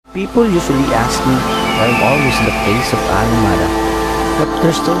People usually ask me why I'm always in the Place of Alamada, but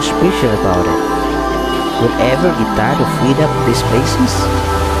there's so special about it. Will ever get tired of reading up these places?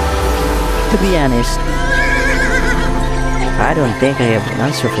 To be honest, I don't think I have an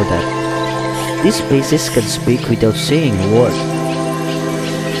answer for that. These places can speak without saying a word,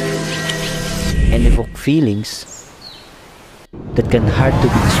 and evoke feelings that can hard to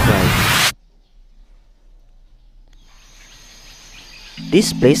be described.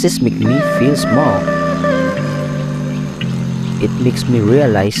 These places make me feel small. It makes me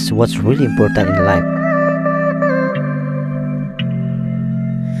realize what's really important in life.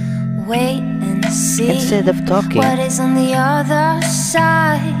 Wait and see. Instead of talking, what is on the other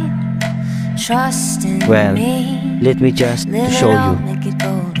side. Trust in well, me. let me just Live show it all, you. make it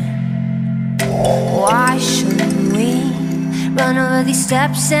golden. Why shouldn't we run over these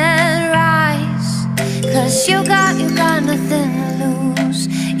steps and rise? 'Cause you got nothing to lose.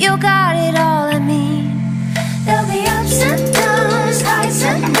 You got it all, I mean. There'll be ups and downs, highs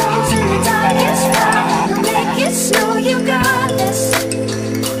and lows, and the tide gets round. You'll make it snow, you got this.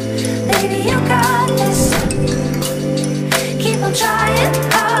 Baby, you got this. Keep on trying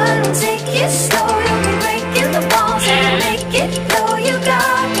hard and take it slow. You'll be breaking the walls and make it flow. You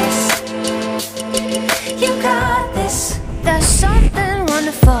got this. You got this. There's something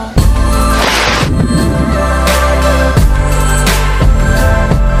wonderful.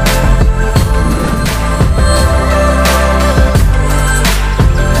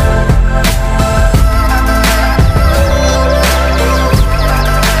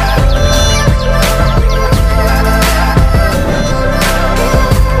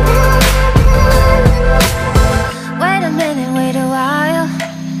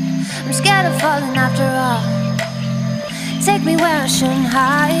 Take me where I shouldn't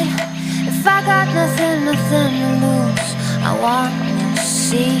hide. If I got nothing to lose, I want to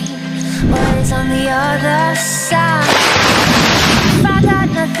see what is on the other side. If I got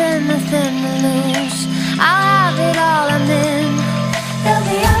nothing